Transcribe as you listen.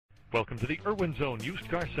Welcome to the Irwin Zone Used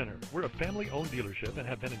Car Center. We're a family-owned dealership and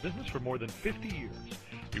have been in business for more than 50 years.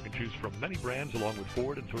 You can choose from many brands along with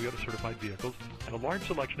Ford and Toyota certified vehicles and a large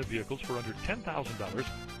selection of vehicles for under $10,000,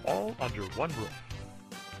 all under one roof.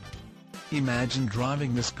 Imagine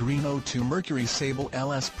driving this green '02 Mercury Sable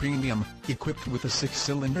LS Premium, equipped with a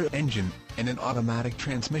 6-cylinder engine and an automatic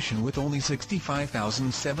transmission with only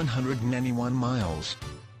 65,791 miles.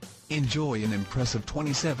 Enjoy an impressive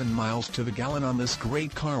 27 miles to the gallon on this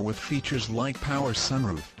great car with features like power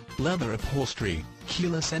sunroof, leather upholstery,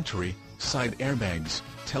 keyless entry, side airbags,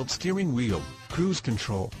 tilt steering wheel, cruise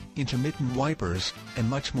control, intermittent wipers, and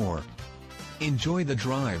much more. Enjoy the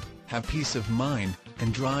drive, have peace of mind,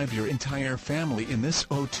 and drive your entire family in this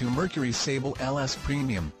 '02 Mercury Sable LS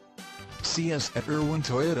Premium. See us at Irwin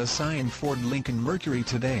Toyota Scion Ford Lincoln Mercury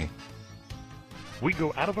today. We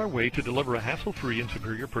go out of our way to deliver a hassle-free and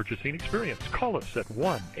superior purchasing experience. Call us at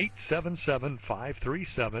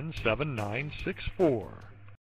 1-877-537-7964.